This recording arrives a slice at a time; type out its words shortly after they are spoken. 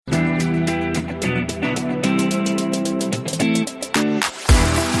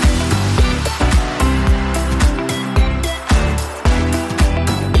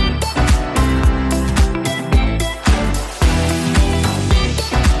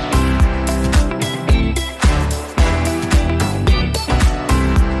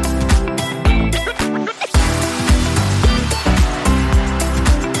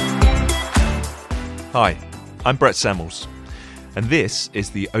Hi, I'm Brett Samuels, and this is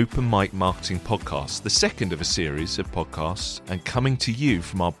the Open Mic Marketing Podcast, the second of a series of podcasts, and coming to you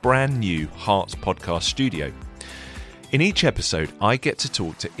from our brand new Hearts Podcast studio. In each episode, I get to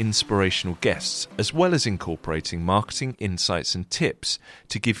talk to inspirational guests, as well as incorporating marketing insights and tips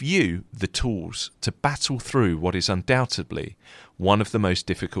to give you the tools to battle through what is undoubtedly one of the most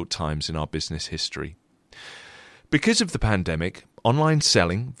difficult times in our business history. Because of the pandemic, online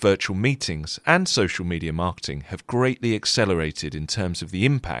selling, virtual meetings, and social media marketing have greatly accelerated in terms of the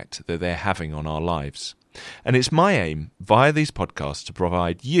impact that they're having on our lives. And it's my aim, via these podcasts, to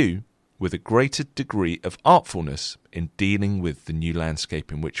provide you with a greater degree of artfulness in dealing with the new landscape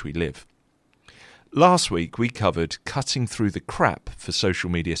in which we live. Last week, we covered cutting through the crap for social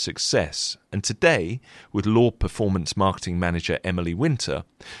media success, and today, with Law Performance Marketing Manager Emily Winter,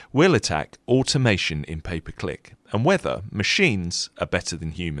 we'll attack automation in pay-per-click and whether machines are better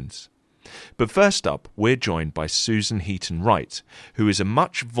than humans. But first up, we're joined by Susan Heaton-Wright, who is a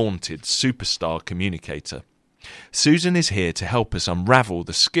much vaunted superstar communicator. Susan is here to help us unravel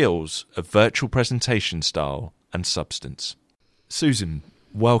the skills of virtual presentation style and substance. Susan,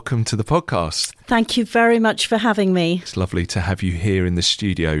 welcome to the podcast. Thank you very much for having me. It's lovely to have you here in the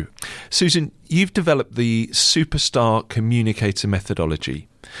studio. Susan, you've developed the Superstar Communicator methodology.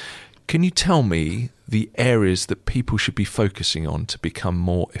 Can you tell me the areas that people should be focusing on to become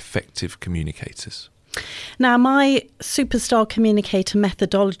more effective communicators? Now, my Superstar Communicator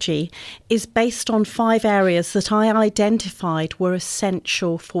methodology is based on 5 areas that I identified were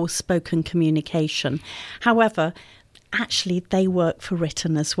essential for spoken communication. However, actually, they work for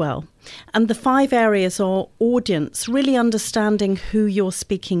written as well. And the 5 areas are audience, really understanding who you're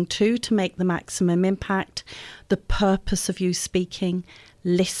speaking to make the maximum impact, the purpose of you speaking,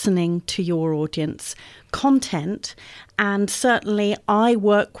 listening to your audience, content, and certainly I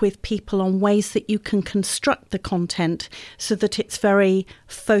work with people on ways that you can construct the content so that it's very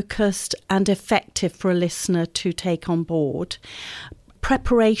focused and effective for a listener to take on board.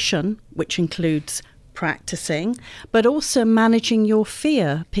 Preparation, which includes practicing, but also managing your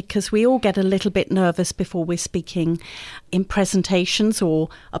fear, because we all get a little bit nervous before we're speaking in presentations or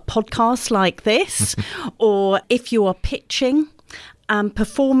a podcast like this, or if you are pitching.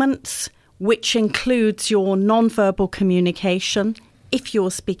 Performance, which includes your non-verbal communication. If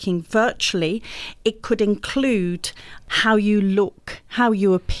you're speaking virtually, it could include how you look, how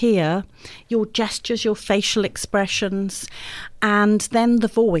you appear, your gestures, your facial expressions, and then the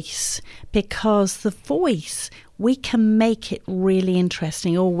voice, because the voice, we can make it really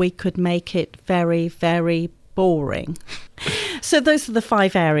interesting, or we could make it very, very boring. So those are the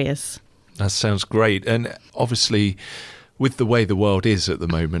 5 areas. That sounds great. And obviously, with the way the world is at the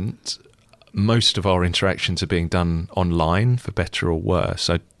moment, most of our interactions are being done online, for better or worse.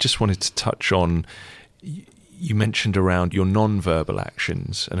 I just wanted to touch on, you mentioned around your non-verbal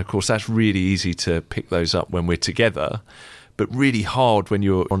actions. And of course, that's really easy to pick those up when we're together, but really hard when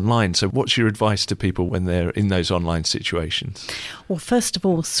you're online. So what's your advice to people when they're in those online situations? Well, first of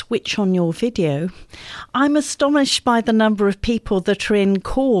all, switch on your video. I'm astonished by the number of people that are in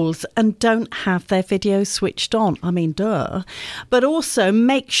calls and don't have their video switched on. I mean, duh. But also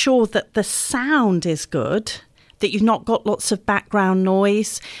make sure that the sound is good, that you've not got lots of background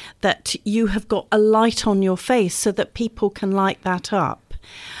noise, that you have got a light on your face so that people can light that up.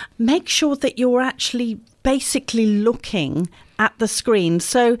 Make sure that you're actually basically looking at the screen.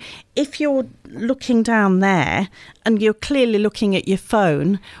 So if you're looking down there and you're clearly looking at your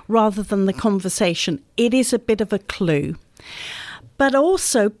phone rather than the conversation, it is a bit of a clue. But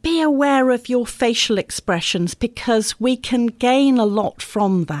also be aware of your facial expressions, because we can gain a lot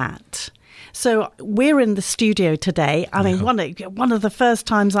from that. So we're in the studio today. I mean, one of the first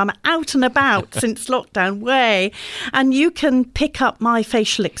times I'm out and about since lockdown, and you can pick up my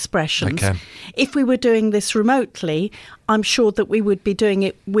facial expressions. Okay. If we were doing this remotely, I'm sure that we would be doing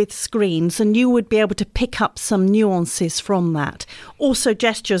it with screens, and you would be able to pick up some nuances from that. Also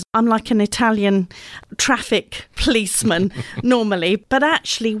gestures. I'm like an Italian traffic policeman normally, but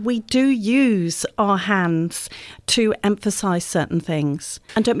actually we do use our hands to emphasize certain things.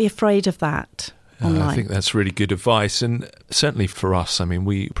 And don't be afraid of that. I think that's really good advice. And certainly for us, I mean,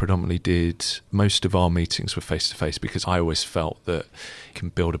 we predominantly did most of our meetings were face-to-face, because I always felt that you can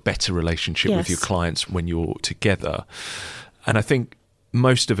build a better relationship with your clients when you're together. And I think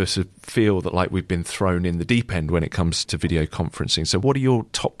most of us feel that like we've been thrown in the deep end when it comes to video conferencing. So what are your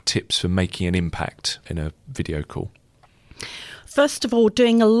top tips for making an impact in a video call? First of all,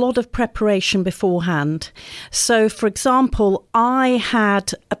 doing a lot of preparation beforehand. So, for example, I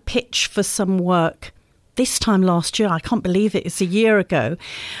had a pitch for some work this time last year. I can't believe it. It's a year ago.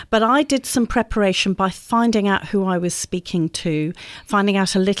 But I did some preparation by finding out who I was speaking to, finding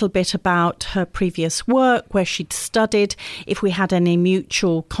out a little bit about her previous work, where she'd studied, if we had any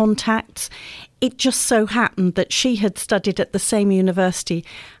mutual contacts. It just so happened that she had studied at the same university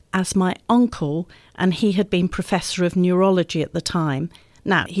as my uncle, and he had been professor of neurology at the time.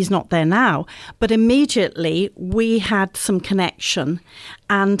 Now, he's not there now, but immediately we had some connection,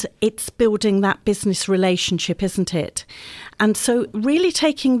 and it's building that business relationship, isn't it? And so really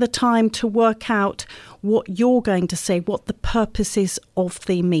taking the time to work out what you're going to say, what the purpose is of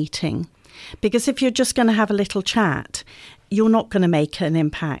the meeting. Because if you're just going to have a little chat, you're not going to make an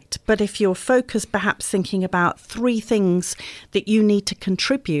impact. But if you're focused, perhaps thinking about 3 things that you need to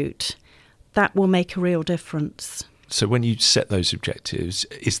contribute, that will make a real difference. So when you set those objectives,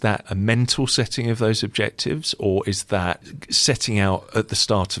 is that a mental setting of those objectives, or is that setting out at the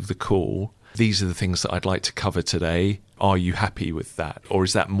start of the call, these are the things that I'd like to cover today? Are you happy with that? Or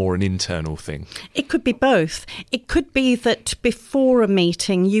is that more an internal thing? It could be both. It could be that before a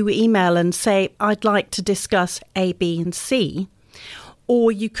meeting, you email and say, I'd like to discuss A, B, and C. Or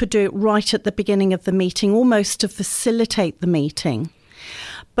you could do it right at the beginning of the meeting, almost to facilitate the meeting.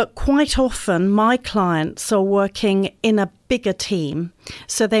 But quite often, my clients are working in a bigger team.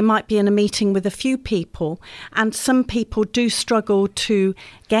 So they might be in a meeting with a few people, and some people do struggle to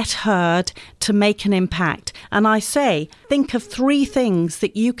get heard, to make an impact. And I say, think of 3 things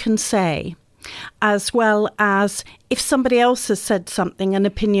that you can say, as well as if somebody else has said something, an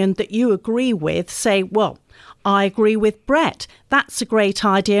opinion that you agree with, say, well, I agree with Brett. That's a great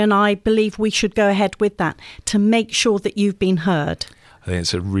idea, and I believe we should go ahead with that, to make sure that you've been heard. I think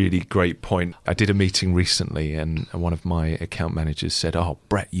it's a really great point. I did a meeting recently, and one of my account managers said, "Oh,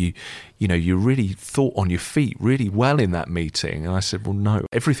 Brett, you really thought on your feet really well in that meeting." And I said, "Well, no,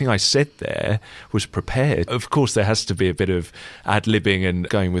 everything I said there was prepared. Of course, there has to be a bit of ad-libbing and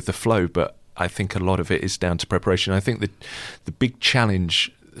going with the flow, but I think a lot of it is down to preparation." I think that the big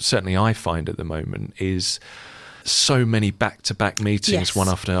challenge, certainly I find at the moment, is so many back-to-back meetings, one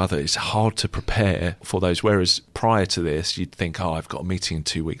after another. It's hard to prepare for those. Whereas prior to this, you'd think, oh, I've got a meeting in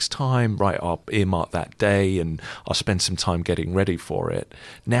 2 weeks' time. Right, I'll earmark that day and I'll spend some time getting ready for it.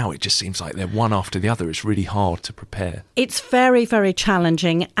 Now it just seems like they're one after the other. It's really hard to prepare. It's very, very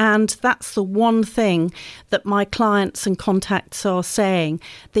challenging. And that's the one thing that my clients and contacts are saying.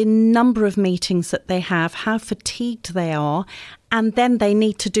 The number of meetings that they have, how fatigued they are, and then they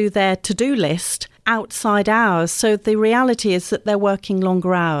need to do their to-do list outside hours. So the reality is that they're working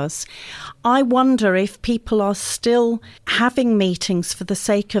longer hours. I wonder if people are still having meetings for the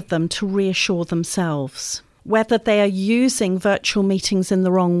sake of them to reassure themselves, whether they are using virtual meetings in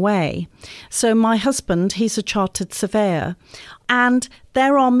the wrong way. So my husband, he's a chartered surveyor, and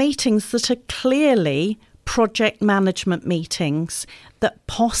there are meetings that are clearly project management meetings that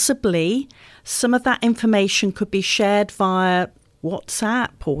possibly some of that information could be shared via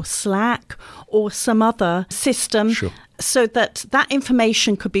WhatsApp or Slack or some other system, so that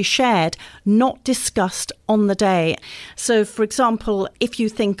information could be shared, not discussed on the day. So, for example, if you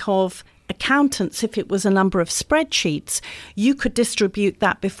think of accountants, if it was a number of spreadsheets, you could distribute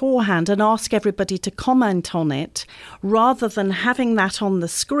that beforehand and ask everybody to comment on it, rather than having that on the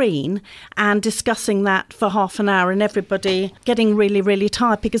screen and discussing that for half an hour and everybody getting really, really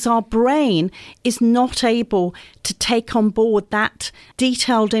tired, because our brain is not able to take on board that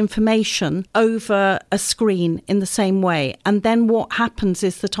detailed information over a screen in the same way. And then what happens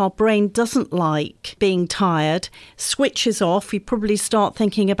is that our brain doesn't like being tired, switches off. You probably start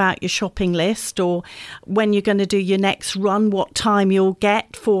thinking about your shopping list or when you're going to do your next run, what time you'll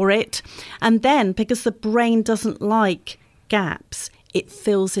get for it. And then, because the brain doesn't like gaps, it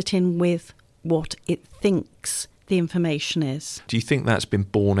fills it in with what it thinks the information is. Do you think that's been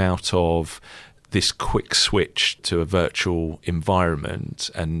born out of this quick switch to a virtual environment,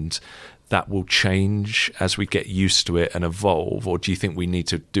 and that will change as we get used to it and evolve? Or do you think we need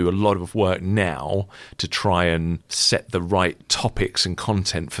to do a lot of work now to try and set the right topics and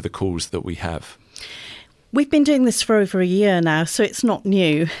content for the calls that we have? We've been doing this for over a year now, so it's not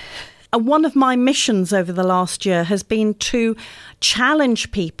new. And one of my missions over the last year has been to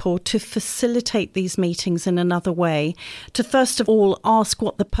challenge people to facilitate these meetings in another way, to first of all ask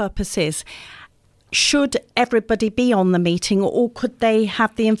what the purpose is. Should everybody be on the meeting, or could they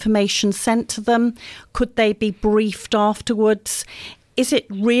have the information sent to them? Could they be briefed afterwards? Is it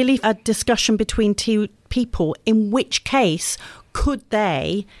really a discussion between two people? In which case, could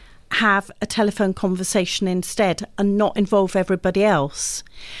they have a telephone conversation instead and not involve everybody else.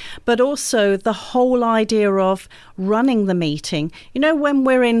 But also the whole idea of running the meeting. You know, when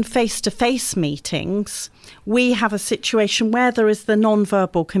we're in face-to-face meetings, we have a situation where there is the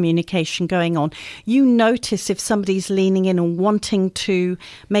non-verbal communication going on. You notice if somebody's leaning in and wanting to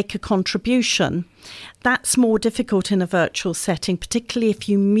make a contribution. That's more difficult in a virtual setting, particularly if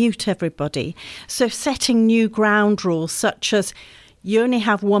you mute everybody. So setting new ground rules such as you only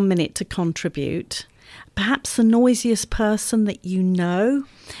have 1 minute to contribute. Perhaps the noisiest person that you know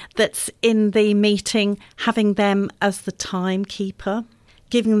that's in the meeting, having them as the timekeeper,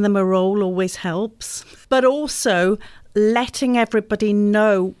 giving them a role always helps. But also letting everybody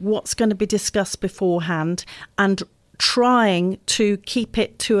know what's going to be discussed beforehand and trying to keep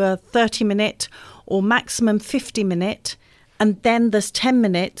it to a 30-minute or maximum 50-minute. And then there's 10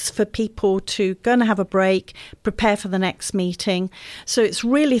 minutes for people to go and have a break, prepare for the next meeting. So it's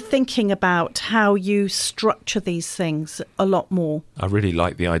really thinking about how you structure these things a lot more. I really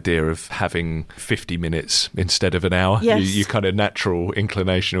like the idea of having 50 minutes instead of an hour. Yes. You kind of natural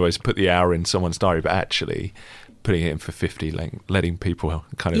inclination always put the hour in someone's diary, but actually putting it in for 50, letting people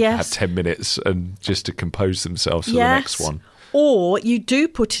kind of have 10 minutes and just to compose themselves for the next one. Or you do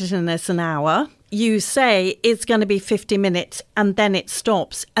put it in as an hour. You say it's going to be 50 minutes and then it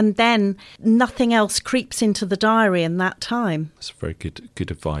stops and then nothing else creeps into the diary in that time. That's very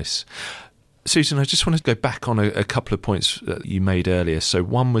good advice. Susan, I just want to go back on a couple of points that you made earlier. So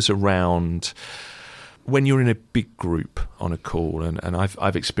one was around when you're in a big group on a call, and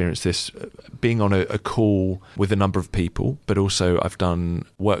I've experienced this being on a call with a number of people, but also I've done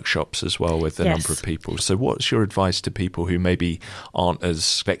workshops as well with a number of people. So what's your advice to people who maybe aren't as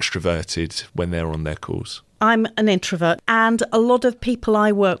extroverted when they're on their calls? I'm an introvert, and a lot of people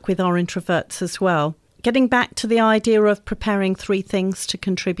I work with are introverts as well. Getting back to the idea of preparing 3 things to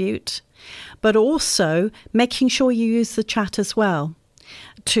contribute, but also making sure you use the chat as well,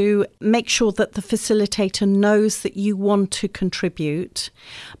 to make sure that the facilitator knows that you want to contribute,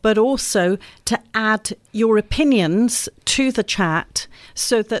 but also to add your opinions to the chat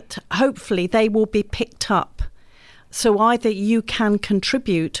so that hopefully they will be picked up. So either you can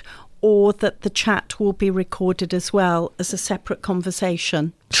contribute or that the chat will be recorded as well as a separate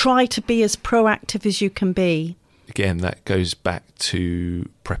conversation. Try to be as proactive as you can be. Again, that goes back to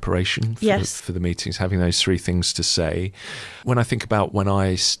preparation for the meetings, having those 3 things to say. When I think about when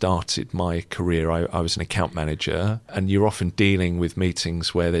I started my career, I was an account manager, and you're often dealing with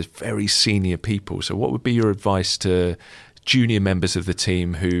meetings where there's very senior people. So what would be your advice to junior members of the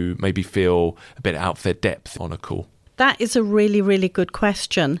team who maybe feel a bit out of their depth on a call? That is a really, really good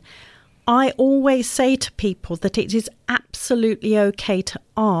question. I always say to people that it is absolutely okay to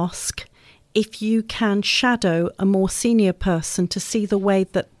ask if you can shadow a more senior person to see the way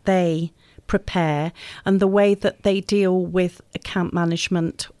that they prepare and the way that they deal with account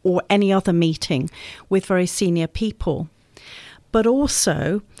management or any other meeting with very senior people. But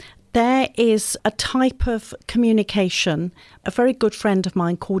also, there is a type of communication, a very good friend of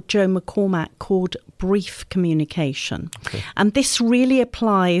mine called Joe McCormack, called brief communication. Okay. And this really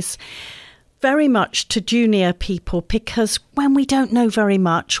applies very much to junior people, because when we don't know very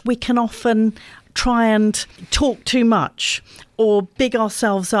much, we can often try and talk too much or big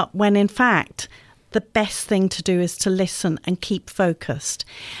ourselves up, when in fact the best thing to do is to listen and keep focused.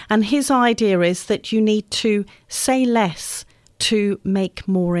 And his idea is that you need to say less to make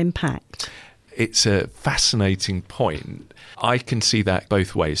more impact. It's a fascinating point. I can see that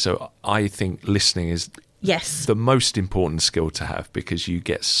both ways. So I think listening is the most important skill to have, because you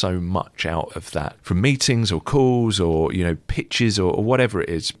get so much out of that from meetings or calls or, pitches or whatever it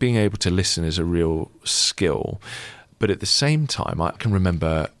is. Being able to listen is a real skill. But at the same time, I can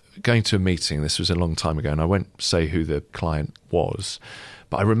remember going to a meeting, this was a long time ago, and I won't say who the client was,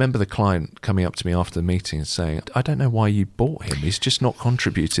 but I remember the client coming up to me after the meeting and saying, I don't know why you bought him. He's just not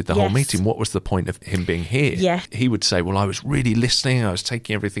contributed the whole meeting. What was the point of him being here? Yeah. He would say, well, I was really listening. I was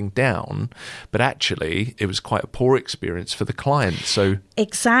taking everything down. But actually, it was quite a poor experience for the client. So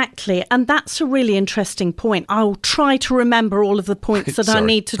exactly. And that's a really interesting point. I'll try to remember all of the points that I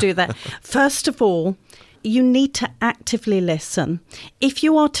need to do that. First of all, you need to actively listen. If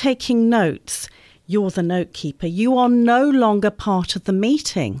you are taking notes, you're the note keeper. You are no longer part of the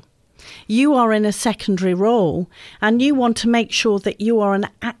meeting. You are in a secondary role, and you want to make sure that you are an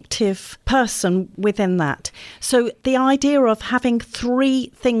active person within that. So the idea of having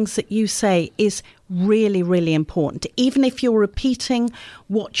 3 things that you say is really, really important. Even if you're repeating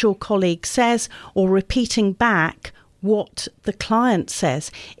what your colleague says or repeating back what the client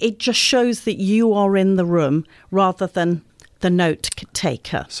says, it just shows that you are in the room rather than the note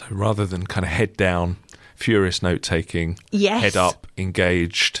taker. So rather than kind of head down, furious note taking, yes, head up,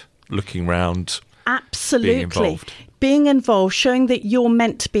 engaged, looking round, absolutely. Being involved, showing that you're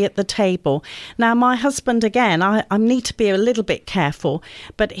meant to be at the table. Now, my husband, again, I need to be a little bit careful,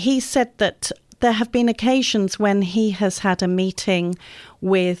 but he said that there have been occasions when he has had a meeting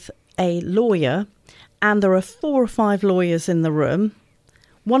with a lawyer and there are 4 or 5 lawyers in the room,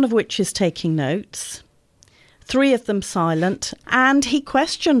 one of which is taking notes, 3 of them silent, and he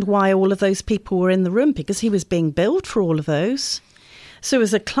questioned why all of those people were in the room because he was being billed for all of those. So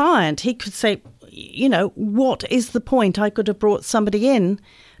as a client, he could say, what is the point? I could have brought somebody in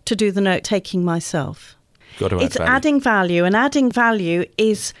to do the note taking myself. It's adding value, and adding value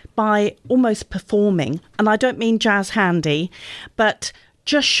is by almost performing. And I don't mean jazz handy, but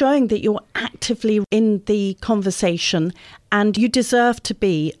just showing that you're actively in the conversation and you deserve to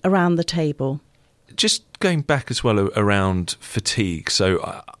be around the table. Just going back as well around fatigue.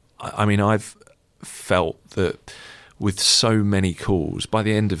 So, I've felt that with so many calls, by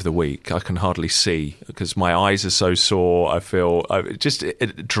the end of the week, I can hardly see because my eyes are so sore. I feel just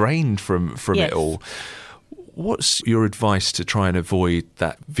drained from yes. it all. What's your advice to try and avoid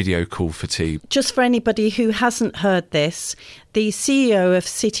that video call fatigue? Just for anybody who hasn't heard this, the CEO of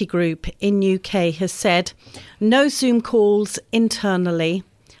Citigroup in UK has said, no Zoom calls internally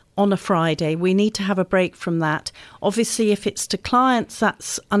on a Friday. We need to have a break from that. Obviously, if it's to clients,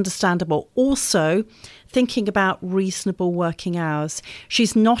 that's understandable. Also, thinking about reasonable working hours.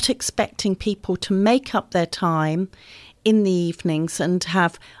 She's not expecting people to make up their time in the evenings and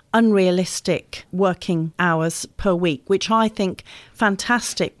have unrealistic working hours per week, which I think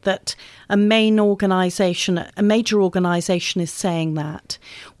fantastic that a major organisation is saying that,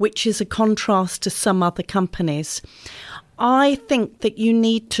 which is a contrast to some other companies. I think that you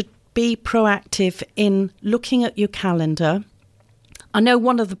need to be proactive in looking at your calendar. I know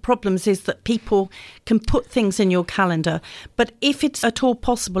one of the problems is that people can put things in your calendar, but if it's at all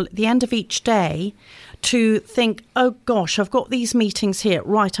possible at the end of each day to think, oh gosh, I've got these meetings here,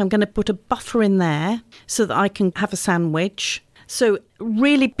 right, I'm going to put a buffer in there so that I can have a sandwich. So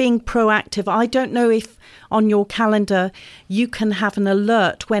really being proactive. I don't know if on your calendar you can have an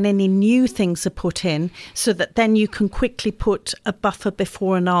alert when any new things are put in so that then you can quickly put a buffer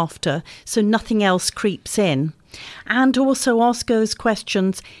before and after so nothing else creeps in. And also ask those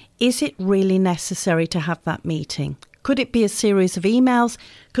questions, is it really necessary to have that meeting? Could it be a series of emails?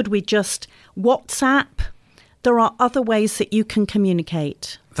 Could we just WhatsApp? There are other ways that you can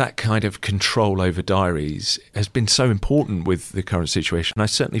communicate. That kind of control over diaries has been so important with the current situation. I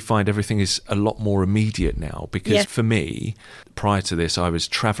certainly find everything is a lot more immediate now because for me, prior to this, I was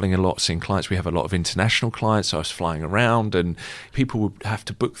travelling a lot, seeing clients. We have a lot of international clients, so I was flying around and people would have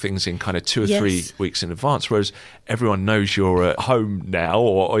to book things in kind of 2 or 3 weeks in advance, whereas everyone knows you're at home now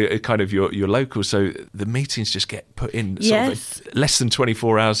or kind of you're local, so the meetings just get put in sort of less than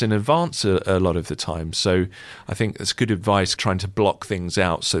 24 hours in advance a lot of the time. So I think that's good advice, trying to block things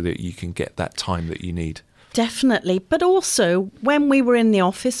out so that you can get that time that you need. Definitely. But also, when we were in the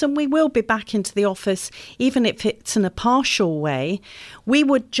office, and we will be back into the office, even if it's in a partial way, we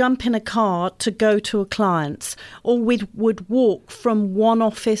would jump in a car to go to a client's, or we would walk from one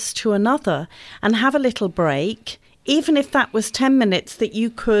office to another and have a little break, even if that was 10 minutes that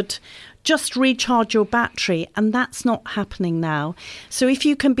you could just recharge your battery, and that's not happening now. So if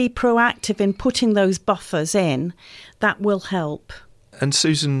you can be proactive in putting those buffers in, that will help. And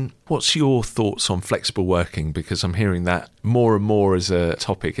Susan, what's your thoughts on flexible working? Because I'm hearing that more and more as a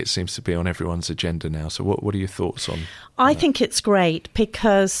topic. It seems to be on everyone's agenda now. So what are your thoughts on I think it's great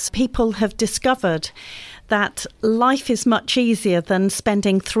because people have discovered that life is much easier than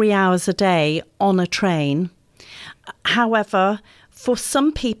spending 3 hours a day on a train. However, for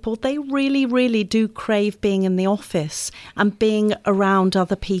some people, they really, really do crave being in the office and being around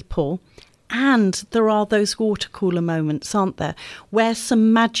other people. And there are those water cooler moments, aren't there, where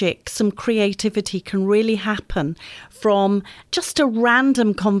some magic, some creativity can really happen from just a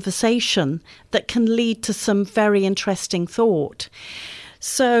random conversation that can lead to some very interesting thought.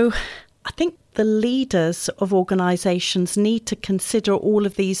 So I think the leaders of organisations need to consider all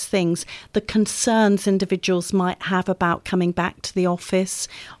of these things, the concerns individuals might have about coming back to the office.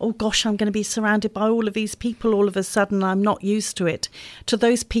 Oh gosh, I'm going to be surrounded by all of these people all of a sudden, I'm not used to it. To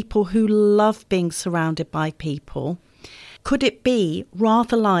those people who love being surrounded by people, could it be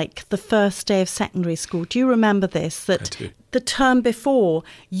rather like the first day of secondary school? Do you remember this? That the term before,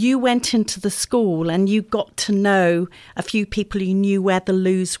 you went into the school and you got to know a few people, you knew where the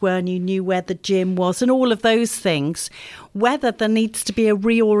loos were and you knew where the gym was and all of those things. Whether there needs to be a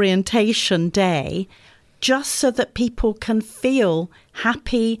reorientation day just so that people can feel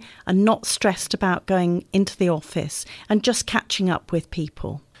happy and not stressed about going into the office and just catching up with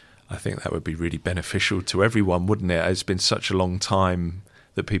people. I think that would be really beneficial to everyone, wouldn't it? It's been such a long time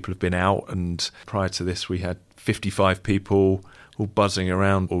that people have been out, and prior to this we had 55 people all buzzing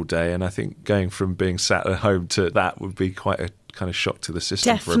around all day, and I think going from being sat at home to that would be quite a kind of shock to the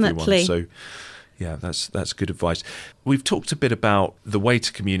system. Definitely. For everyone. So yeah, that's good advice. We've talked a bit about the way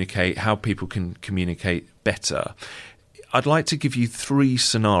to communicate, how people can communicate better. I'd like to give you 3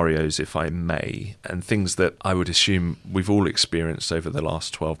 scenarios, if I may, and things that I would assume we've all experienced over the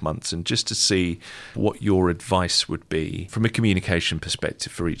last 12 months, and just to see what your advice would be from a communication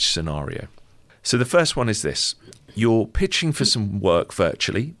perspective for each scenario. So the first one is this. You're pitching for some work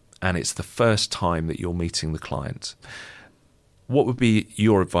virtually, and it's the first time that you're meeting the client. What would be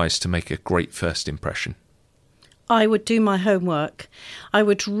your advice to make a great first impression? I would do my homework. I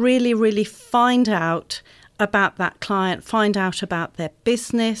would really, really find out about that client, find out about their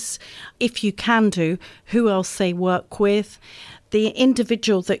business, if you can do, who else they work with, the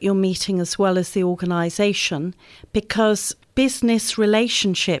individual that you're meeting as well as the organisation, because business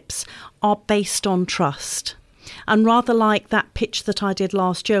relationships are based on trust. And rather like that pitch that I did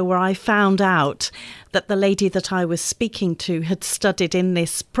last year, where I found out that the lady that I was speaking to had studied in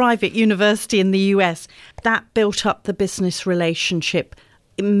this private university in the US, that built up the business relationship.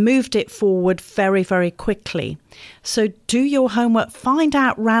 It moved it forward very, very quickly. So do your homework, find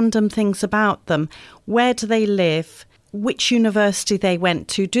out random things about them. Where do they live? Which university they went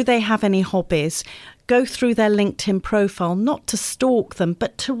to? Do they have any hobbies? Go through their LinkedIn profile, not to stalk them,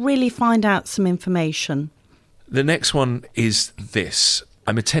 but to really find out some information. The next one is this.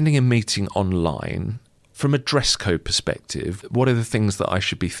 I'm attending a meeting online. From a dress code perspective, what are the things that I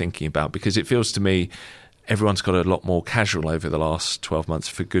should be thinking about? Because it feels to me everyone's got a lot more casual over the last 12 months,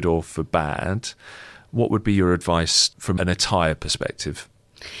 for good or for bad. What would be your advice from an attire perspective?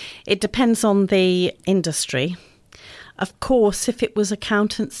 It depends on the industry. Of course, if it was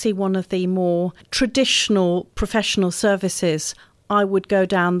accountancy, one of the more traditional professional services, I would go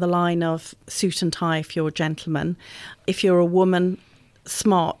down the line of suit and tie if you're a gentleman. If you're a woman,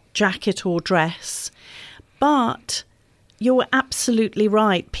 smart jacket or dress. But you're absolutely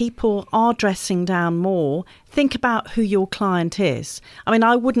right. People are dressing down more. Think about who your client is. I mean,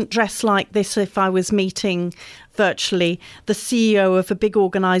 I wouldn't dress like this if I was meeting virtually the CEO of a big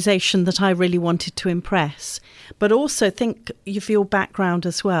organisation that I really wanted to impress. But also think of your background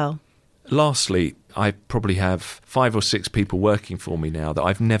as well. Lastly, I probably have 5 or 6 people working for me now that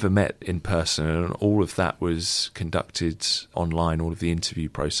I've never met in person, and all of that was conducted online, all of the interview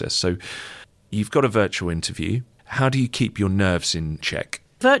process. So you've got a virtual interview. How do you keep your nerves in check?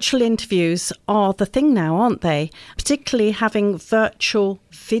 Virtual interviews are the thing now, aren't they? Particularly having virtual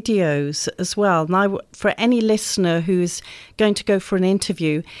videos as well. Now, for any listener who's going to go for an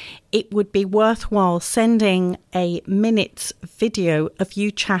interview, it would be worthwhile sending a minute's video of you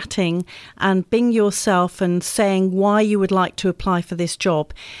chatting and being yourself and saying why you would like to apply for this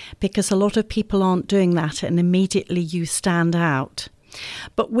job, because a lot of people aren't doing that and immediately you stand out.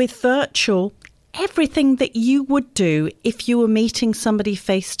 But with virtual, everything that you would do if you were meeting somebody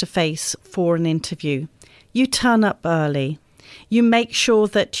face-to-face for an interview. You turn up early. You make sure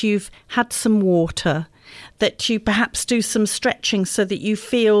that you've had some water, that you perhaps do some stretching so that you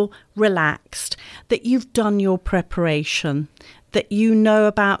feel relaxed, that you've done your preparation, that you know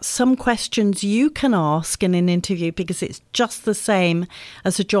about some questions you can ask in an interview, because it's just the same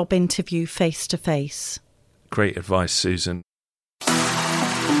as a job interview face-to-face. Great advice, Susan.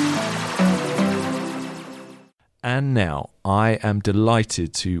 And now I am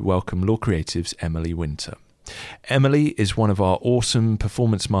delighted to welcome Law Creative's Emily Winter. Emily is one of our awesome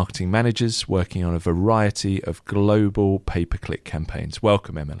performance marketing managers working on a variety of global pay-per-click campaigns.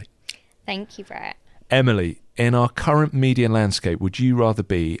 Welcome, Emily. Thank you, Brett. Emily, in our current media landscape, would you rather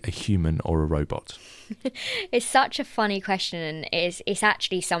be a human or a robot? It's such a funny question, and it's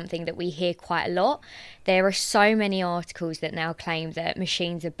actually something that we hear quite a lot. There are so many articles that now claim that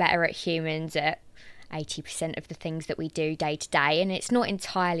machines are better at humans at 80% of the things that we do day to day, and it's not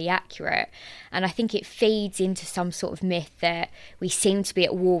entirely accurate. And I think it feeds into some sort of myth that we seem to be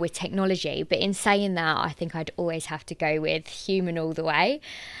at war with technology. But in saying that, I think I'd always have to go with human all the way.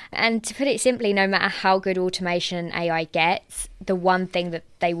 And to put it simply, no matter how good automation and AI gets, the one thing that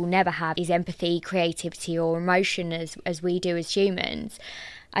they will never have is empathy, creativity, or emotion as we do as humans.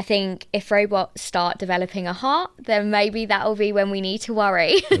 I think if robots start developing a heart, then maybe that'll be when we need to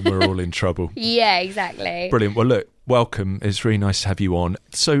worry. And we're all in trouble. Yeah, exactly. Brilliant. Well, look, welcome. It's really nice to have you on.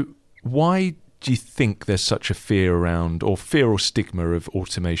 So why do you think there's such a fear around, or fear or stigma of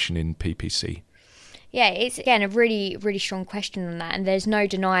automation in PPC? Yeah, it's, again, a really, really strong question on that. And there's no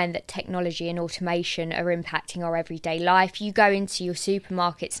denying that technology and automation are impacting our everyday life. You go into your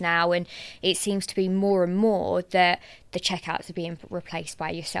supermarkets now and it seems to be more and more that the checkouts are being replaced by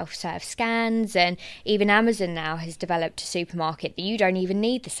your self-serve scans. And even Amazon now has developed a supermarket that you don't even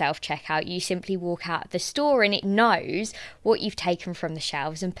need the self-checkout. You simply walk out of the store and it knows what you've taken from the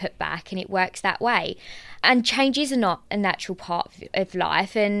shelves and put back, and it works that way. And changes are not a natural part of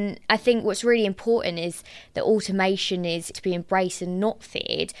life. And I think what's really important is that automation is to be embraced and not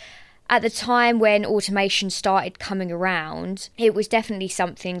feared. At the time when automation started coming around, it was definitely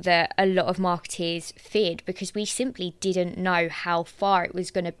something that a lot of marketeers feared because we simply didn't know how far it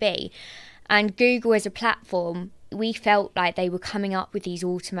was going to be. And Google as a platform, we felt like they were coming up with these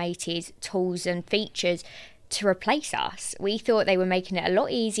automated tools and features to replace us. We thought they were making it a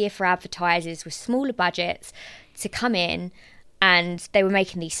lot easier for advertisers with smaller budgets to come in, and they were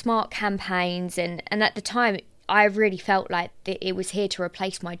making these smart campaigns. And at the time, I really felt like it was here to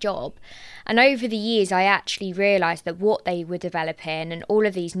replace my job. And over the years, I actually realised that what they were developing and all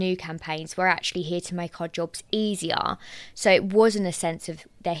of these new campaigns were actually here to make our jobs easier. So it wasn't a sense of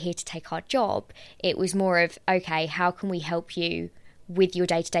they're here to take our job. It was more of, okay, how can we help you with your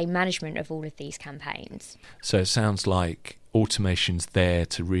day-to-day management of all of these campaigns? So it sounds like automation's there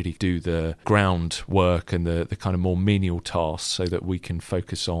to really do the groundwork and the kind of more menial tasks so that we can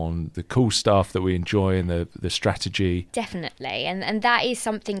focus on the cool stuff that we enjoy and the strategy. Definitely. And that is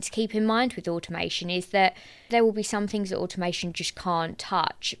something to keep in mind with automation, is that there will be some things that automation just can't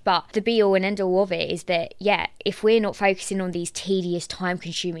touch. But the be-all and end-all of it is that, yeah, if we're not focusing on these tedious,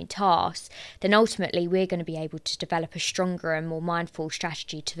 time-consuming tasks, then ultimately we're going to be able to develop a stronger and more mindful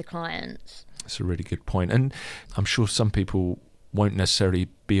strategy to the clients. That's a really good point. And I'm sure some people won't necessarily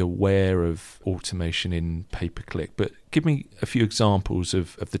be aware of automation in pay-per-click, but give me a few examples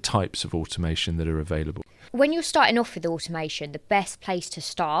of the types of automation that are available. When you're starting off with automation, the best place to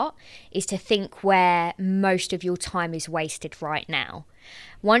start is to think where most of your time is wasted right now.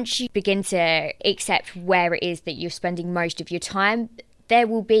 Once you begin to accept where it is that you're spending most of your time, there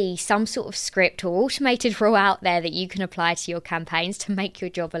will be some sort of script or automated rule out there that you can apply to your campaigns to make your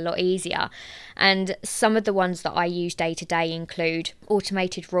job a lot easier. And some of the ones that I use day to day include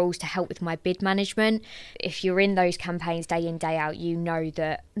automated rules to help with my bid management. If you're in those campaigns day in, day out, you know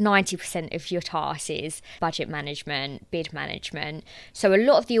that 90% of your task is budget management, bid management. So a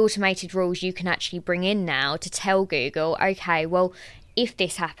lot of the automated rules you can actually bring in now to tell Google, okay, well, if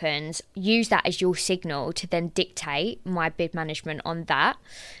this happens, use that as your signal to then dictate my bid management on that.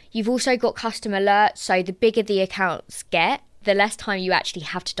 You've also got custom alerts, so the bigger the accounts get, the less time you actually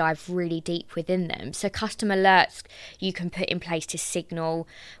have to dive really deep within them. So custom alerts you can put in place to signal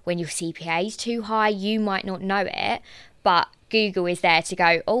when your CPA is too high. You might not know it, but Google is there to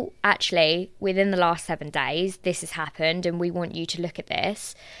go, oh, actually, within the last 7 days, this has happened and we want you to look at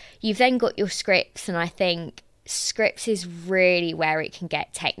this. You've then got your scripts, and I think scripts is really where it can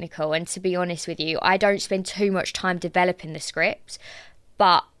get technical. And to be honest with you, I don't spend too much time developing the scripts,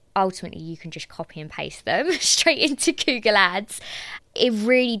 but ultimately you can just copy and paste them straight into Google Ads. It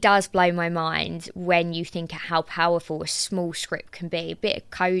really does blow my mind when you think how powerful a small script can be, a bit of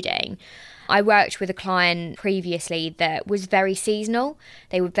coding. I worked with a client previously that was very seasonal.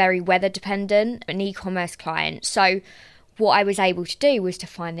 They were very weather dependent, an e-commerce client. So what I was able to do was to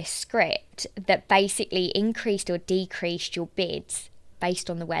find this script that basically increased or decreased your bids based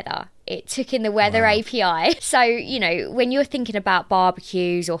on the weather. It took in the weather API. So, you know, when you're thinking about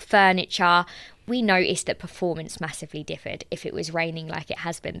barbecues or furniture, we noticed that performance massively differed. If it was raining like it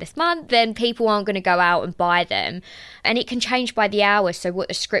has been this month, then people aren't going to go out and buy them. And it can change by the hour. So what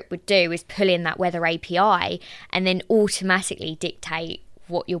the script would do is pull in that weather API and then automatically dictate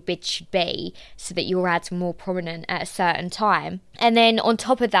what your bid should be so that your ads are more prominent at a certain time. And then on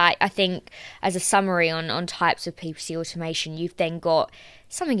top of that, I think as a summary on types of PPC automation, you've then got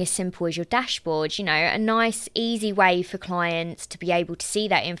something as simple as your dashboard, you know, a nice easy way for clients to be able to see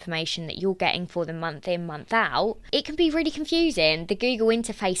that information that you're getting for them month in, month out. It can be really confusing. The Google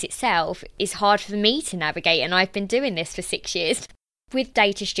interface itself is hard for me to navigate, and I've been doing this for 6 years. With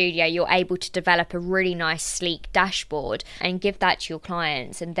Data Studio, you're able to develop a really nice, sleek dashboard and give that to your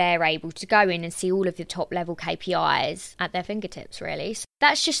clients, and they're able to go in and see all of the top-level KPIs at their fingertips, really. So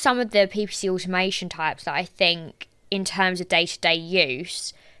that's just some of the PPC automation types that I think, in terms of day-to-day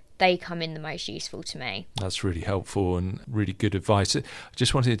use, they come in the most useful to me. That's really helpful and really good advice. I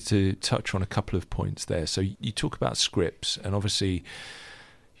just wanted to touch on a couple of points there. So you talk about scripts, and obviously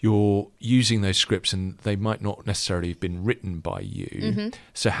you're using those scripts and they might not necessarily have been written by you.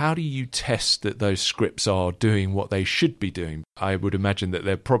 So how do you test that those scripts are doing what they should be doing? I would imagine that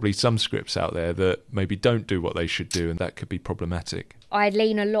there are probably some scripts out there that maybe don't do what they should do, and that could be problematic. I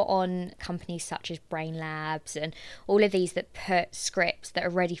lean a lot on companies such as Brain Labs and all of these that put scripts that are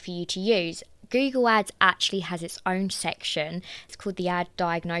ready for you to use. Google Ads actually has its own section. It's called the Ad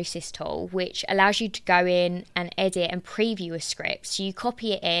Diagnosis tool, which allows you to go in and edit and preview a script. So you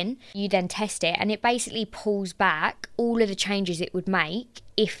copy it in, you then test it, and it basically pulls back all of the changes it would make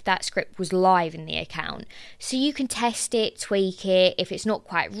if that script was live in the account. So you can test it, tweak it. If it's not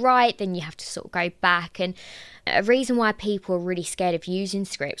quite right, then you have to sort of go back. And a reason why people are really scared of using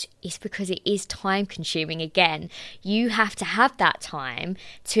scripts is because it is time consuming. Again, you have to have that time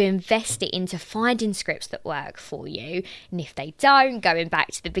to invest it into finding scripts that work for you. And if they don't, going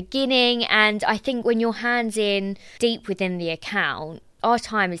back to the beginning. And I think when your hands in deep within the account, our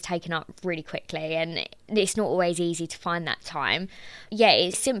time is taken up really quickly, and it's not always easy to find that time. Yeah,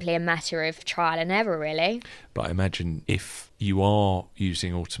 it's simply a matter of trial and error, really. But I imagine if you are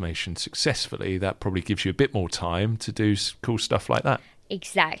using automation successfully, that probably gives you a bit more time to do cool stuff like that.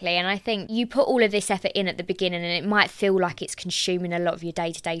 Exactly, and I think you put all of this effort in at the beginning and it might feel like it's consuming a lot of your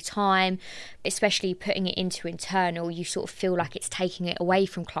day-to-day time, especially putting it into internal. You sort of feel like it's taking it away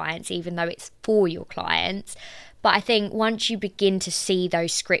from clients, even though it's for your clients. But I think once you begin to see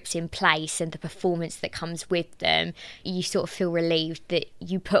those scripts in place and the performance that comes with them, you sort of feel relieved that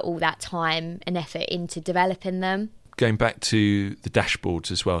you put all that time and effort into developing them. Going back to the dashboards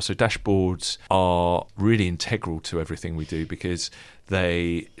as well. So dashboards are really integral to everything we do because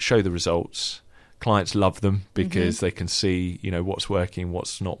they show the results. Clients love them because they can see, what's working,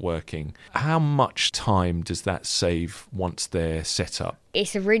 what's not working. How much time does that save once they're set up?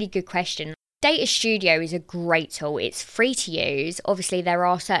 It's a really good question. Data Studio is a great tool. It's free to use. Obviously, there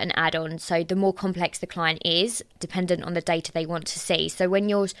are certain add-ons, so the more complex the client is, dependent on the data they want to see. So when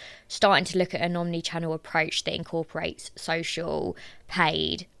you're starting to look at an omni-channel approach that incorporates social,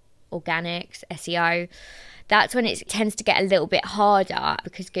 paid, organics, SEO, that's when it tends to get a little bit harder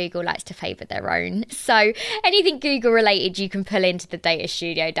because Google likes to favour their own. So anything Google related you can pull into the Data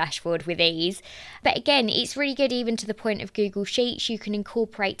Studio dashboard with ease. But again, it's really good even to the point of Google Sheets. You can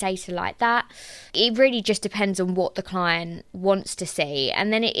incorporate data like that. It really just depends on what the client wants to see.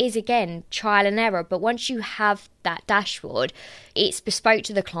 And then it is, again, trial and error. But once you have that dashboard, it's bespoke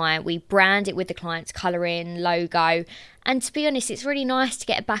to the client. We brand it with the client's colouring, logo. And to be honest, it's really nice to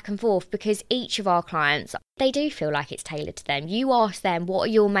get a back and forth because each of our clients, they do feel like it's tailored to them. You ask them, what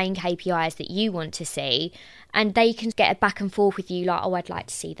are your main KPIs that you want to see? And they can get a back and forth with you like, oh, I'd like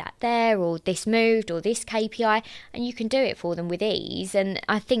to see that there, or this moved, or this KPI. And you can do it for them with ease. And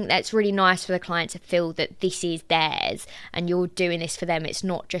I think that's really nice for the client to feel that this is theirs and you're doing this for them. It's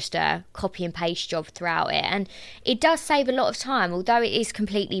not just a copy and paste job throughout it. And it does save a lot of time, although it is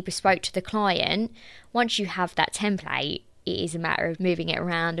completely bespoke to the client. Once you have that template, it is a matter of moving it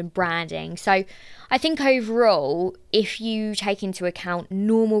around and branding. So I think overall, if you take into account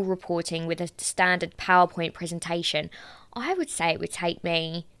normal reporting with a standard PowerPoint presentation, I would say it would take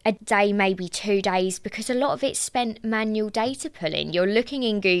me a day, maybe 2 days, because a lot of it's spent manual data pulling. You're looking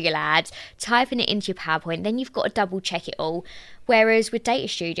in Google Ads, typing it into your PowerPoint, then you've got to double check it all. Whereas with Data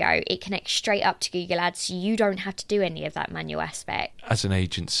Studio, it connects straight up to Google Ads, so you don't have to do any of that manual aspect. As an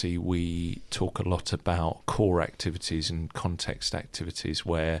agency, we talk a lot about core activities and context activities,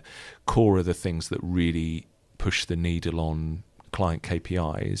 where core are the things that really push the needle on client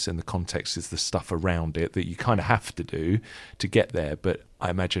KPIs, and the context is the stuff around it that you kind of have to do to get there. But I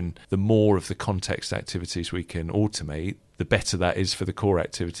imagine the more of the context activities we can automate, the better that is for the core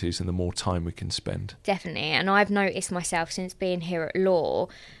activities and the more time we can spend. Definitely. And I've noticed myself since being here at Law,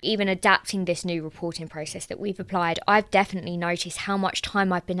 even adapting this new reporting process that we've applied, I've definitely noticed how much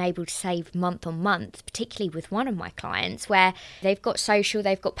time I've been able to save month on month, particularly with one of my clients where they've got social,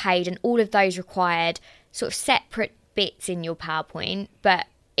 they've got paid, and all of those required sort of separate bits in your PowerPoint, but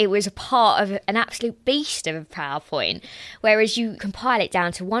it was a part of an absolute beast of a PowerPoint, whereas you compile it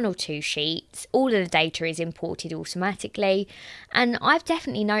down to 1 or 2 sheets, all of the data is imported automatically, and I've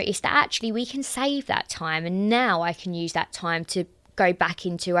definitely noticed that actually we can save that time, and now I can use that time to go back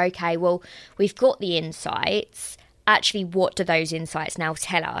into, okay, well, we've got the insights, actually what do those insights now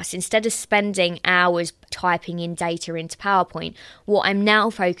tell us? Instead of spending hours typing in data into PowerPoint, what I'm now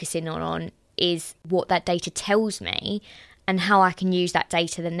focusing on is what that data tells me and how I can use that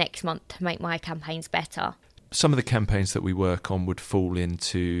data the next month to make my campaigns better. Some of the campaigns that we work on would fall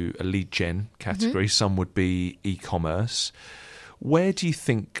into a lead gen category. Some would be e-commerce. Where do you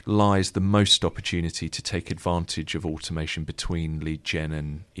think lies the most opportunity to take advantage of automation between lead gen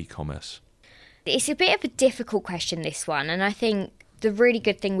and e-commerce? It's a bit of a difficult question, this one, and I think the really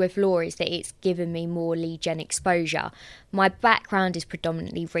good thing with Law is that it's given me more lead gen exposure. My background is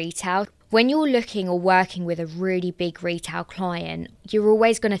predominantly retail. When you're looking or working with a really big retail client, you're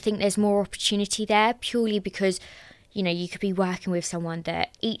always going to think there's more opportunity there, purely because you could be working with someone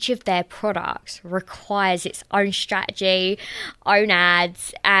that each of their products requires its own strategy, own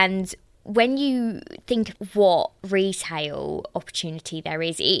ads, and when you think of what retail opportunity there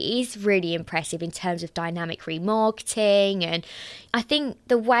is, it is really impressive in terms of dynamic remarketing. And I think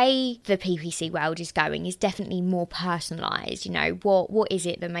the way the PPC world is going is definitely more personalised. What is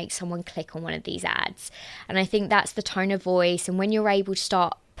it that makes someone click on one of these ads? And I think that's the tone of voice. And when you're able to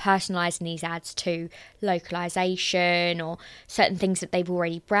start personalising these ads to localisation or certain things that they've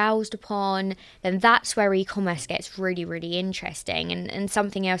already browsed upon, then that's where e-commerce gets really, really interesting. And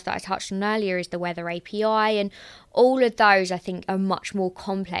something else that I touched on earlier is the weather API, and all of those I think are much more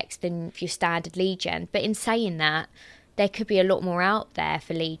complex than your standard lead gen. But in saying that, there could be a lot more out there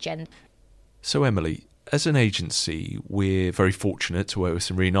for lead gen. So Emily, as an agency, we're very fortunate to work with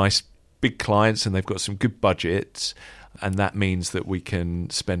some really nice big clients, and they've got some good budgets. And that means that we can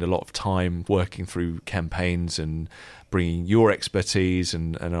spend a lot of time working through campaigns and bringing your expertise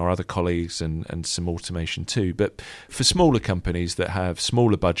and our other colleagues and some automation too. But for smaller companies that have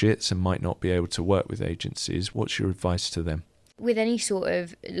smaller budgets and might not be able to work with agencies, what's your advice to them? With any sort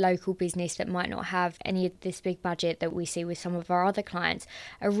of local business that might not have any of this big budget that we see with some of our other clients,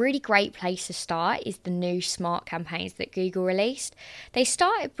 a really great place to start is the new smart campaigns that Google released. They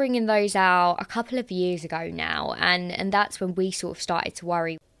started bringing those out a couple of years ago now, and that's when we sort of started to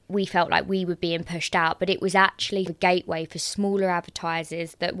worry. We felt like we were being pushed out, but it was actually a gateway for smaller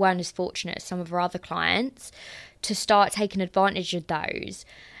advertisers that weren't as fortunate as some of our other clients to start taking advantage of those.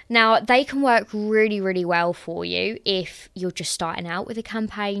 Now, they can work really, really well for you if you're just starting out with a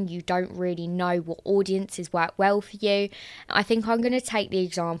campaign, you don't really know what audiences work well for you. I think I'm going to take the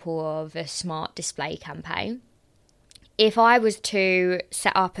example of a smart display campaign. If I was to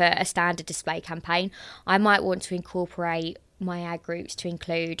set up a standard display campaign, I might want to incorporate my ad groups to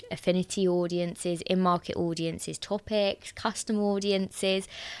include affinity audiences, in-market audiences, topics, custom audiences.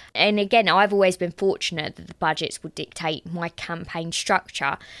 And again, I've always been fortunate that the budgets would dictate my campaign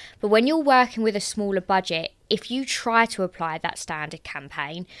structure. But when you're working with a smaller budget, if you try to apply that standard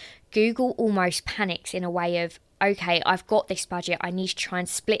campaign, Google almost panics in a way of, okay, I've got this budget, I need to try and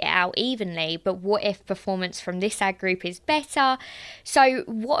split it out evenly, but what if performance from this ad group is better? So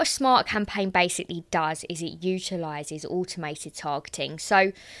what a smart campaign basically does is it utilises automated targeting.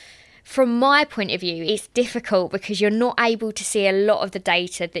 So from my point of view, it's difficult because you're not able to see a lot of the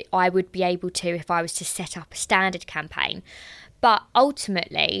data that I would be able to if I was to set up a standard campaign. But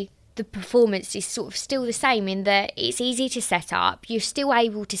ultimately, the performance is sort of still the same in that it's easy to set up. You're still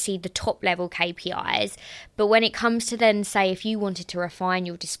able to see the top level KPIs. But when it comes to then, say, if you wanted to refine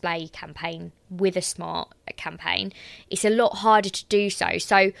your display campaign with a smart campaign, it's a lot harder to do so.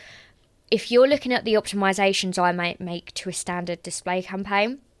 So if you're looking at the optimizations I might make to a standard display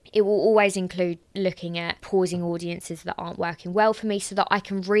campaign, it will always include looking at pausing audiences that aren't working well for me so that I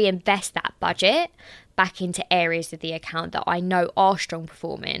can reinvest that budget back into areas of the account that I know are strong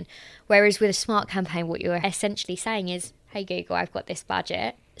performing. Whereas with a smart campaign, what you're essentially saying is, hey Google, I've got this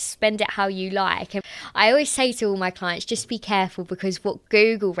budget, spend it how you like. And I always say to all my clients, just be careful, because what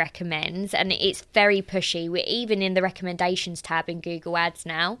Google recommends, and it's very pushy, we're even in the recommendations tab in Google Ads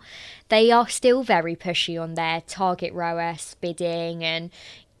now, they are still very pushy on their target ROAS, bidding, and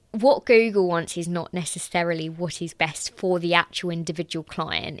what Google wants is not necessarily what is best for the actual individual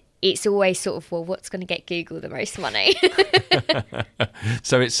client. It's always sort of, well, what's going to get Google the most money?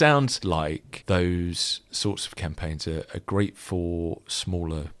 So it sounds like those sorts of campaigns are great for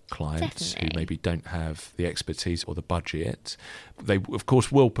smaller clients who maybe don't have the expertise or the budget. They, of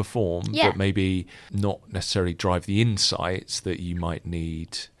course, will perform, but maybe not necessarily drive the insights that you might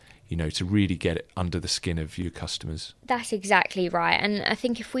need, to really get it under the skin of your customers. That's exactly right. And I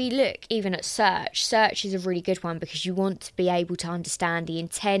think if we look even at search is a really good one because you want to be able to understand the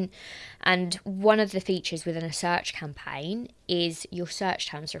intent. And one of the features within a search campaign is your search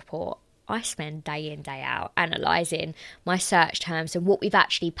terms report. I spend day in, day out analysing my search terms and what we've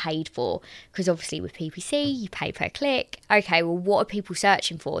actually paid for. Because obviously with PPC, you pay per click. Okay, well, what are people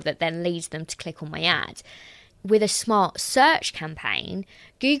searching for that then leads them to click on my ad? With a smart search campaign,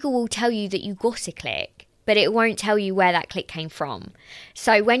 Google will tell you that you got a click, but it won't tell you where that click came from.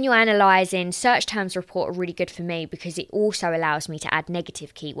 So when you're analysing, search terms report are really good for me because it also allows me to add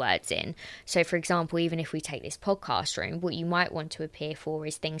negative keywords in. So for example, even if we take this podcast room, what you might want to appear for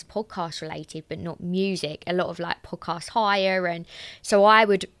is things podcast related, but not music, a lot of like podcast hire. And so I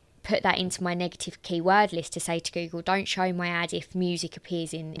would put that into my negative keyword list to say to Google, don't show my ad if music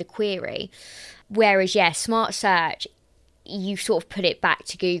appears in the query. Whereas, smart search, you sort of put it back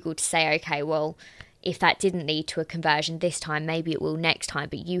to Google to say, okay, well, if that didn't lead to a conversion this time, maybe it will next time,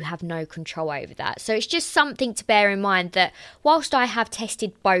 but you have no control over that. So it's just something to bear in mind that whilst I have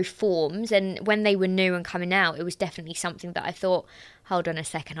tested both forms, and when they were new and coming out, it was definitely something that I thought, hold on a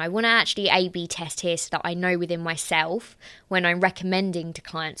second, I want to actually A/B test here so that I know within myself when I'm recommending to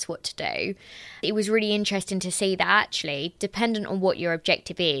clients what to do. It was really interesting to see that actually, dependent on what your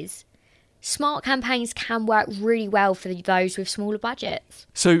objective is, smart campaigns can work really well for those with smaller budgets.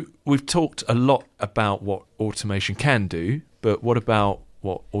 So we've talked a lot about what automation can do, but what about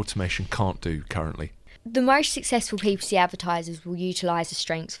what automation can't do currently? The most successful PPC advertisers will utilise the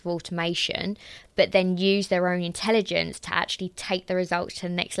strengths of automation, but then use their own intelligence to actually take the results to the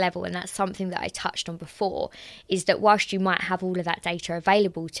next level. And that's something that I touched on before, is that whilst you might have all of that data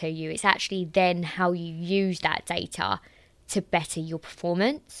available to you, it's actually then how you use that data to better your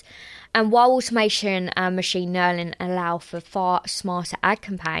performance. And while automation and machine learning allow for far smarter ad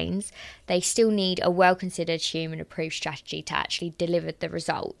campaigns, they still need a well-considered human-approved strategy to actually deliver the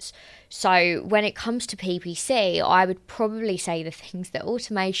results. So when it comes to PPC, I would probably say the things that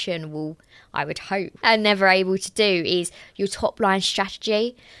automation will, I would hope, are never able to do is your top-line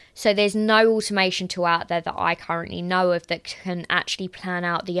strategy. So there's no automation tool out there that I currently know of that can actually plan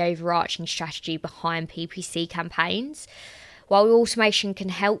out the overarching strategy behind PPC campaigns. While automation can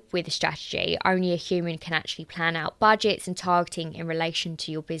help with the strategy, only a human can actually plan out budgets and targeting in relation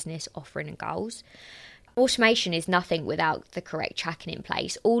to your business offering and goals. Automation is nothing without the correct tracking in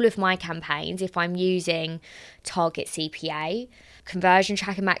place. All of my campaigns, if I'm using target CPA, conversion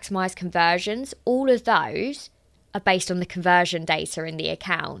tracker, maximise conversions, all of those are based on the conversion data in the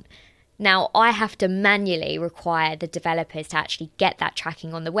account. Now, I have to manually require the developers to actually get that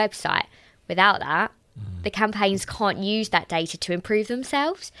tracking on the website. Without that, the campaigns can't use that data to improve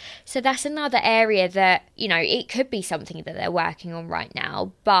themselves. So that's another area that, it could be something that they're working on right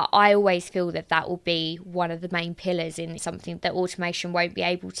now, but I always feel that that will be one of the main pillars in something that automation won't be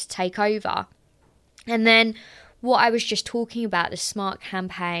able to take over. And then what I was just talking about, the smart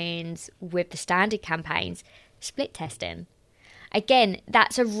campaigns with the standard campaigns, split testing. Again,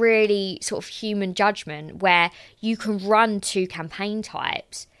 that's a really sort of human judgment where you can run two campaign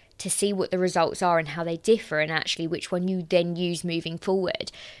types to see what the results are and how they differ and actually which one you then use moving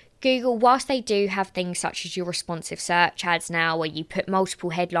forward. Google, whilst they do have things such as your responsive search ads now where you put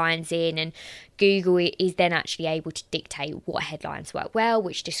multiple headlines in and Google is then actually able to dictate what headlines work well,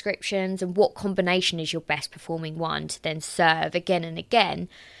 which descriptions, and what combination is your best performing one to then serve again and again.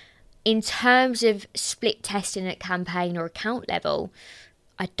 In terms of split testing at campaign or account level,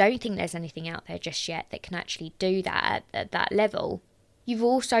 I don't think there's anything out there just yet that can actually do that at that level. You've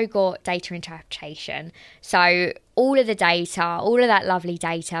also got data interpretation. So all of the data, all of that lovely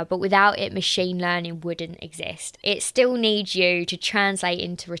data, but without it, machine learning wouldn't exist. It still needs you to translate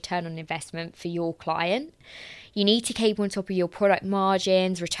into return on investment for your client. You need to keep on top of your product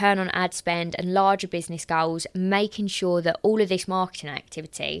margins, return on ad spend, and larger business goals, making sure that all of this marketing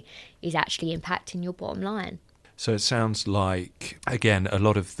activity is actually impacting your bottom line. So it sounds like, again, a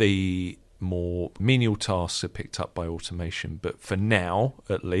lot of the more menial tasks are picked up by automation, but for now,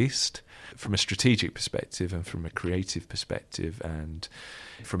 at least, from a strategic perspective and from a creative perspective and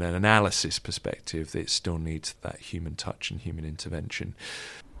from an analysis perspective, it still needs that human touch and human intervention.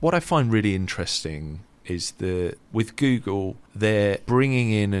 What I find really interesting is that with Google, they're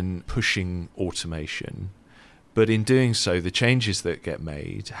bringing in and pushing automation, but in doing so, the changes that get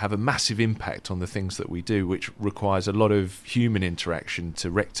made have a massive impact on the things that we do, which requires a lot of human interaction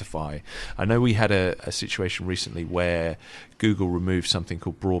to rectify. I know we had a situation recently where Google removed something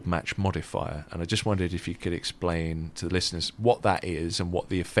called broad match modifier, and I just wondered if you could explain to the listeners what that is and what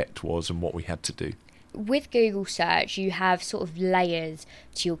the effect was and what we had to do. With Google search, you have sort of layers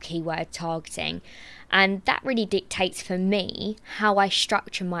to your keyword targeting, and that really dictates for me how I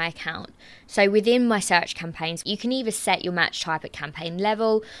structure my account. So within my search campaigns, you can either set your match type at campaign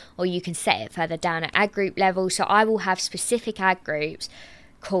level or you can set it further down at ad group level. So I will have specific ad groups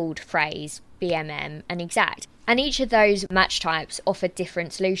called phrase BMM and exact. And each of those match types offer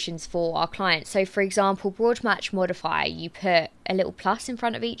different solutions for our clients. So for example, broad match modifier, you put a little plus in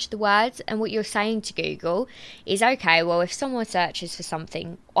front of each of the words, and what you're saying to Google is, okay, well, if someone searches for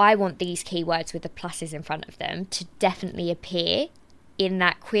something, I want these keywords with the pluses in front of them to definitely appear in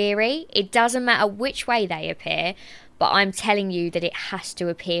that query. It doesn't matter which way they appear, but I'm telling you that it has to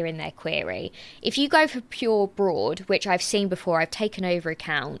appear in their query. If you go for pure broad, which I've seen before, I've taken over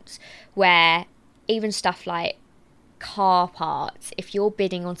accounts where even stuff like car parts, if you're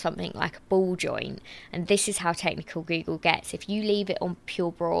bidding on something like a ball joint, and this is how technical Google gets, if you leave it on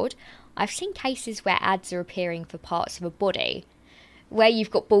pure broad, I've seen cases where ads are appearing for parts of a body where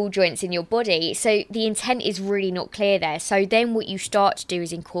you've got ball joints in your body. So the intent is really not clear there. So then what you start to do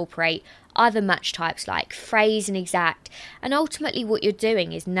is incorporate other match types like phrase and exact, and ultimately what you're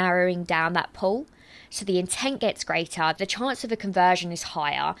doing is narrowing down that pool. So the intent gets greater, the chance of a conversion is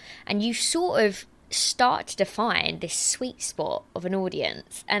higher, and you sort of start to define this sweet spot of an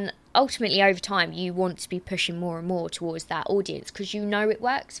audience. And ultimately over time you want to be pushing more and more towards that audience because you know it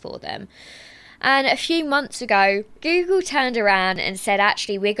works for them. And a few months ago, Google turned around and said,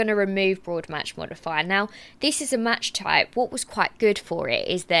 actually, we're going to remove broad match modifier. Now, this is a match type. What was quite good for it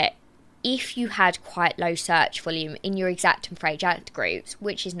is that if you had quite low search volume in your exact and phrase ad groups,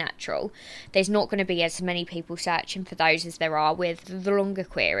 which is natural, there's not going to be as many people searching for those as there are with the longer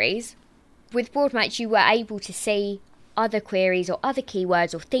queries. With broad match, you were able to see other queries or other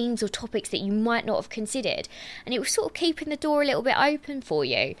keywords or themes or topics that you might not have considered, and it was sort of keeping the door a little bit open for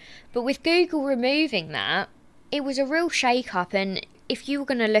you. But with Google removing that, it was a real shake-up. And if you were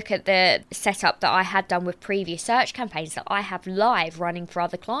going to look at the setup that I had done with previous search campaigns that I have live running for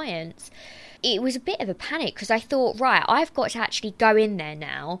other clients, it was a bit of a panic because I thought, right, I've got to actually go in there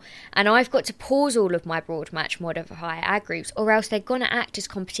now and I've got to pause all of my broad match modifier ad groups, or else they're going to act as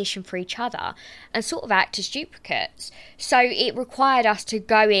competition for each other and sort of act as duplicates. So it required us to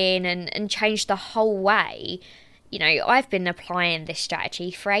go in and change the whole way. You know, I've been applying this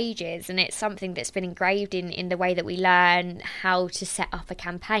strategy for ages, and it's something that's been engraved in the way that we learn how to set up a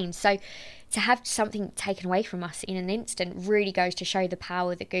campaign. So to have something taken away from us in an instant really goes to show the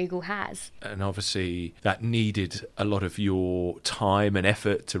power that Google has. And obviously that needed a lot of your time and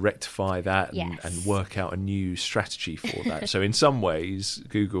effort to rectify that and work out a new strategy for that. So in some ways,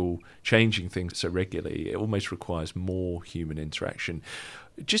 Google changing things so regularly, it almost requires more human interaction.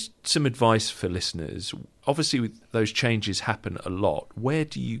 Just some advice for listeners. Obviously, those changes happen a lot. Where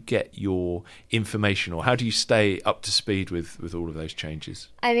do you get your information, or how do you stay up to speed with all of those changes?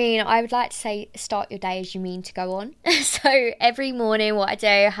 I mean, I would like to say start your day as you mean to go on. So every morning what I do,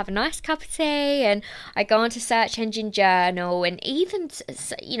 I have a nice cup of tea and I go onto Search Engine Journal. And even,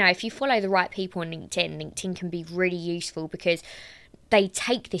 you know, if you follow the right people on LinkedIn can be really useful because they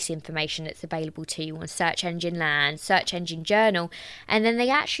take this information that's available to you on Search Engine Land, Search Engine Journal, and then they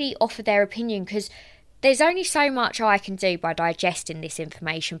actually offer their opinion, because there's only so much I can do by digesting this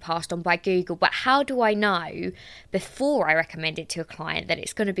information passed on by Google, but how do I know before I recommend it to a client that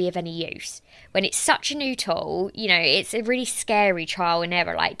it's going to be of any use? When it's such a new tool, you know, it's a really scary trial and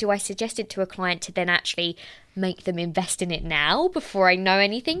error. Like, do I suggest it to a client to then actually make them invest in it now before I know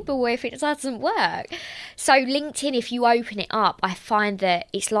anything? But what if it doesn't work? So LinkedIn, if you open it up, I find that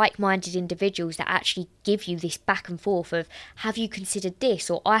it's like-minded individuals that actually give you this back and forth of, have you considered this?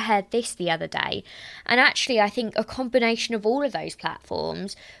 Or I heard this the other day. And actually, I think a combination of all of those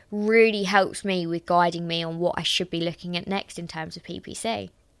platforms really helps me with guiding me on what I should be looking at next in terms of PPC.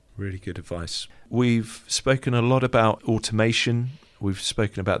 Really good advice. We've spoken a lot about automation. We've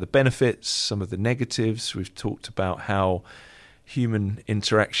spoken about the benefits, some of the negatives. We've talked about how human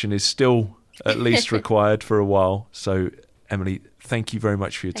interaction is still at least required for a while. So, Emily, thank you very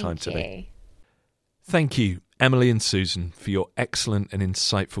much for your time today. Thank you, Emily and Susan, for your excellent and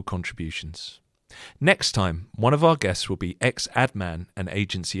insightful contributions. Next time, one of our guests will be ex-ad man and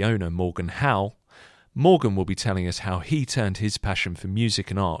agency owner Morgan Howell. Morgan will be telling us how he turned his passion for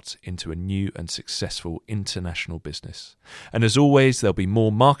music and art into a new and successful international business. And as always, there'll be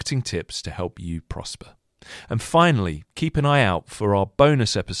more marketing tips to help you prosper. And finally, keep an eye out for our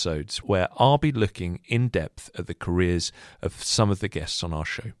bonus episodes where I'll be looking in depth at the careers of some of the guests on our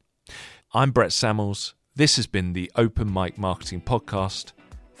show. I'm Brett Samuels. This has been the Open Mic Marketing Podcast.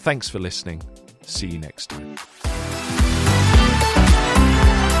 Thanks for listening. See you next time.